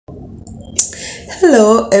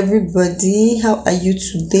Hello, everybody. How are you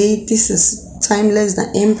today? This is Timeless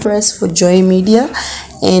the Empress for Joy Media,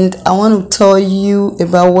 and I want to tell you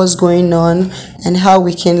about what's going on and how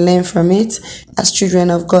we can learn from it as children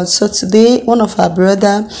of God. So today, one of our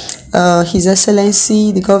brother, His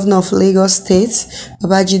Excellency, the Governor of Lagos State,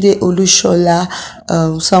 Babajide Olushola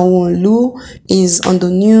Sanwo-Olu, is on the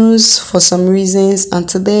news for some reasons, and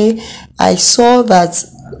today I saw that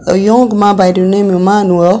a young man by the name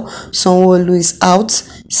Emmanuel Sanwo-Olu is out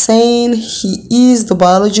saying he is the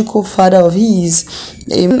biological father of his.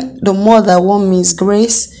 The mother, one Miss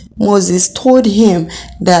Grace Moses, told him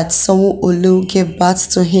that Sanwo-Olu gave birth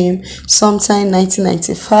to him sometime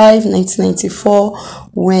 1995, 1994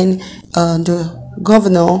 when the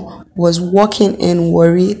governor was working in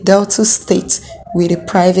Warri, Delta State with a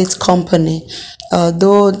private company.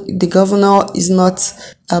 Though the governor is not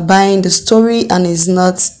buying the story and is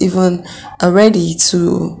not even ready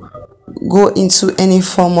to go into any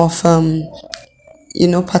form of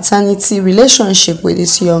paternity relationship with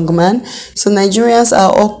this young man. So Nigerians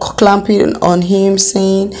are all clamping on him,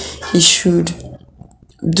 saying he should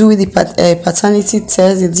do the paternity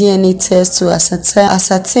test, the DNA test, to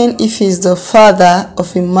ascertain if he's the father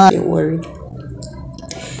of a man in Warri.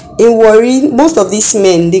 In Warri, most of these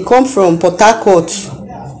men, they come from Port Harcourt,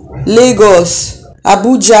 Lagos,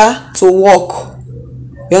 Abuja to work.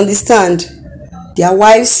 You understand? Their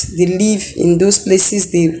wives, they live in those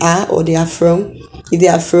places they are or they are from. If they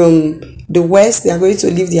are from the west, they are going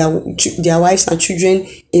to leave their wives and children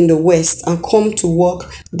in the west and come to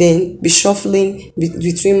work, then be shuffling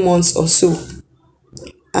between months or so.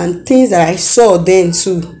 And things that I saw then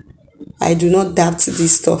too, I do not doubt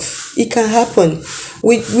this stuff. It can happen.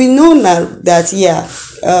 We know now that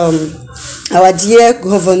our dear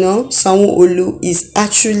Governor Sanwo-Olu is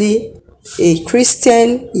actually a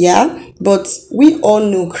Christian, but we all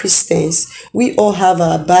know Christians. We all have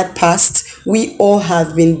a bad past. We all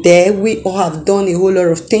have been there. We all have done a whole lot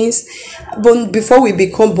of things. But before we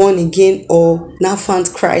become born again or now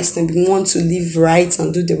found Christ and we want to live right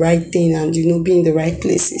and do the right thing and be in the right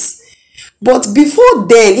places. But before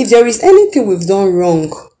then, if there is anything we've done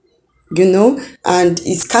wrong, and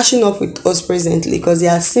it's catching up with us presently, because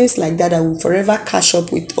there are sins like that will forever catch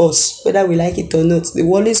up with us, whether we like it or not. They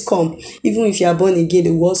will always come. Even if you are born again, they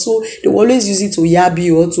will always use it to yab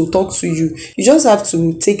you or to talk to you. You just have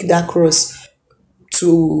to take that cross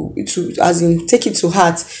to take it to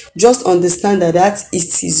heart. Just understand that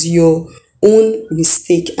it is your own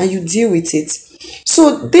mistake and you deal with it.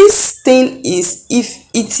 So this thing is, if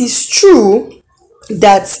it is true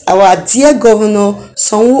that our dear Governor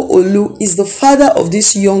Sanwo-Olu is the father of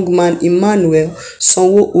this young man Emmanuel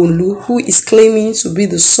Sanwo-Olu, who is claiming to be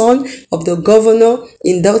the son of the governor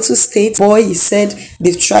in Delta State. Boy, he said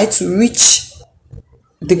they've tried to reach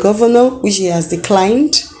the governor, which he has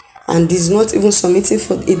declined, and is not even submitting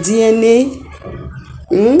for a DNA.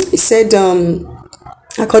 He said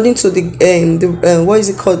according to the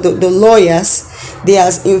lawyers, they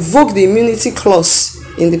has invoked the immunity clause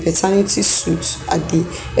in the paternity suit at the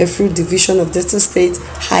Efru Division of Delta State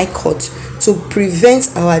High Court to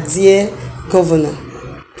prevent our dear governor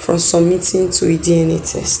from submitting to a DNA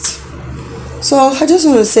test. So I just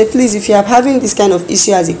want to say, please, if you are having this kind of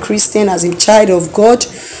issue as a Christian, as a child of God,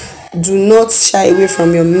 do not shy away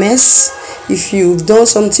from your mess. If you've done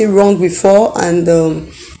something wrong before and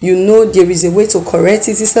there is a way to correct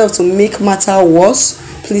it, instead of to make matter worse,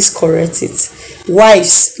 please correct it.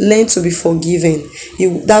 Wives, learn to be forgiven.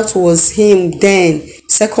 That was him then.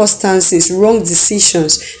 Circumstances, wrong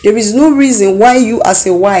decisions. There is no reason why you as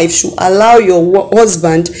a wife should allow your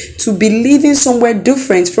husband to be living somewhere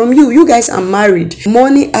different from you. You guys are married.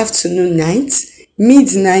 Morning, afternoon, night,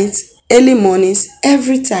 midnight, early mornings,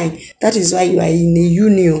 every time. That is why you are in a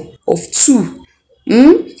union of two.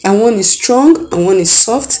 And one is strong and one is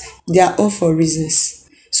soft. They are all for reasons.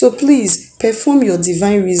 So please, perform your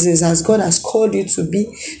divine reasons as God has called you to be.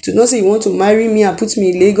 Do not say you want to marry me and put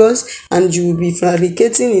me in Lagos and you will be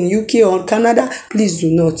fornicating in UK or Canada. Please do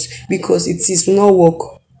not, because it is not work.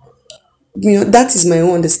 That is my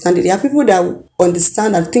own understanding. There are people that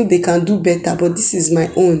understand and think they can do better, but this is my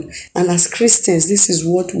own. And as Christians, this is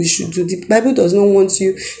what we should do. The Bible does not want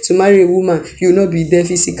you to marry a woman you will not be there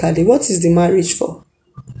physically. What is the marriage for?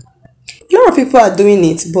 A lot of people are doing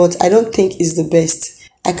it, but I don't think it's the best.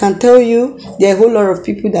 I can tell you, there are a whole lot of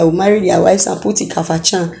people that will marry their wives and put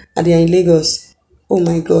Ikafachan and they are in Lagos. Oh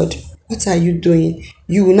my God, what are you doing?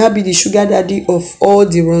 You will not be the sugar daddy of all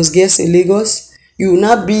the runs girls in Lagos. You will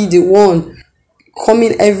not be the one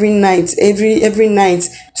coming every night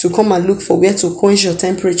to come and look for where to quench your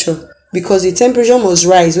temperature, because the temperature must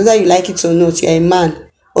rise whether you like it or not. You are a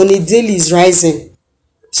man. on a daily is rising.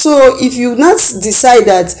 So if you not decide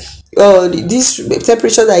that this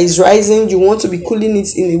temperature that is rising, you want to be cooling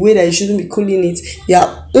it in a way that you shouldn't be cooling it, you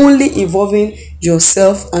are only involving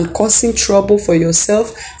yourself and causing trouble for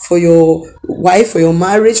yourself, for your wife, for your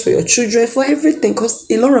marriage, for your children, for everything, because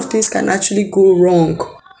a lot of things can actually go wrong.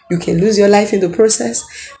 You can lose your life in the process.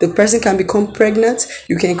 The person can become pregnant.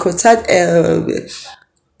 You can contact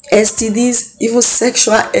STDs, even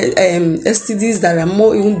sexual STDs that are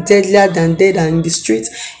more even deadlier than dead and in the street.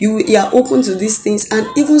 You are open to these things, and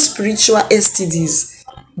even spiritual STDs,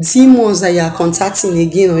 demons that you are contacting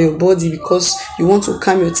again on your body because you want to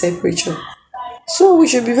calm your temperature. So we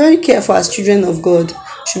should be very careful as children of God.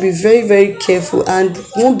 Should be very, very careful. And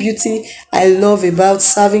one beauty I love about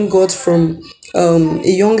serving God from a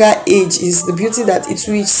younger age is the beauty that it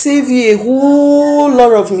will save you a whole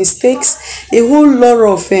lot of mistakes, a whole lot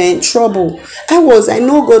of trouble. I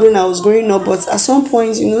know God when I was growing up, but at some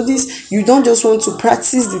point, this, you don't just want to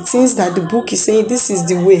practice the things that the book is saying this is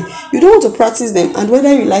the way. You don't want to practice them, and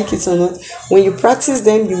whether you like it or not, when you practice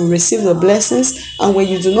them, you will receive the blessings, and when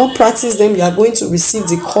you do not practice them, you are going to receive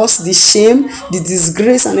the curse, the shame, the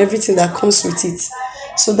disgrace, and everything that comes with it.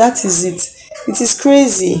 So that is it. It is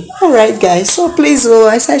crazy. All right, guys, so please,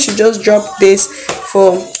 I said I should just drop this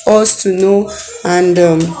for us to know, and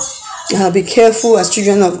be careful as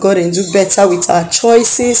children of God and do better with our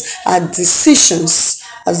choices, our decisions,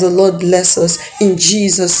 as the Lord bless us in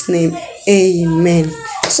Jesus' name. Amen.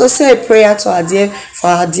 So say a prayer to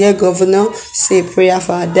our dear governor. Say a prayer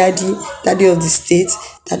for our daddy of the state,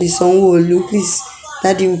 Daddy Sanwo-Olu. Please,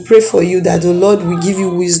 Daddy, we pray for you that the Lord will give you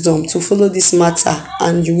wisdom to follow this matter,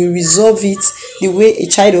 and you will resolve it the way a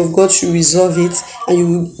child of God should resolve it,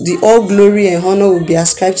 and the all glory and honor will be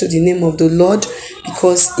ascribed to the name of the Lord,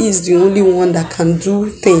 because He is the only one that can do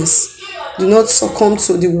things. Do not succumb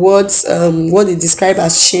to the words, what they describe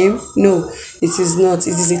as shame. No, it is not.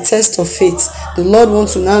 It is a test of faith. The Lord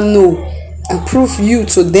wants to now know and prove you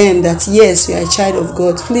to them that yes, you are a child of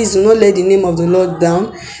God. Please do not let the name of the Lord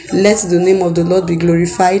down. Let the name of the Lord be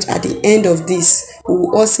glorified. At the end of this, we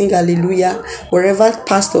will all sing hallelujah. Wherever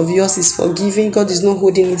past of yours is forgiven, God is not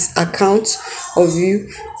holding its account of you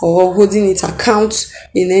or holding its account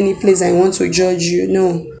in any place I want to judge you.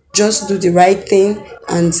 No, just do the right thing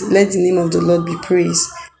and let the name of the Lord be praised.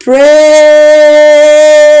 Praise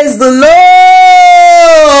the Lord.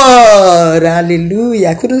 Hallelujah.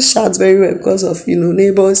 I couldn't shout very well because of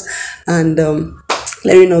neighbors and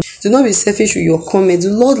letting up. Do not be selfish with your comments.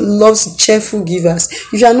 The Lord loves cheerful givers.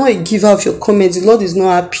 If you are not a giver of your comments, the Lord is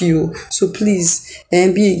not happy. So please, be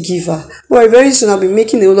a giver. But very soon I'll be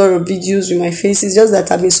making a lot of videos with my face. It's just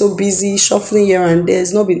that I've been so busy shuffling here and there.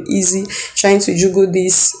 It's not been easy trying to juggle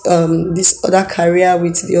this other career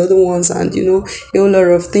with the other ones, and a whole lot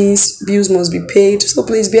of things. Bills must be paid. So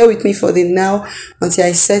please bear with me for the now until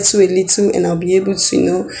I settle a little, and I'll be able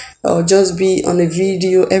to just be on a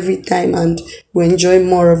video every time, and we enjoy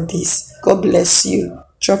more of this. God bless you.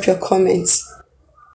 Drop your comments.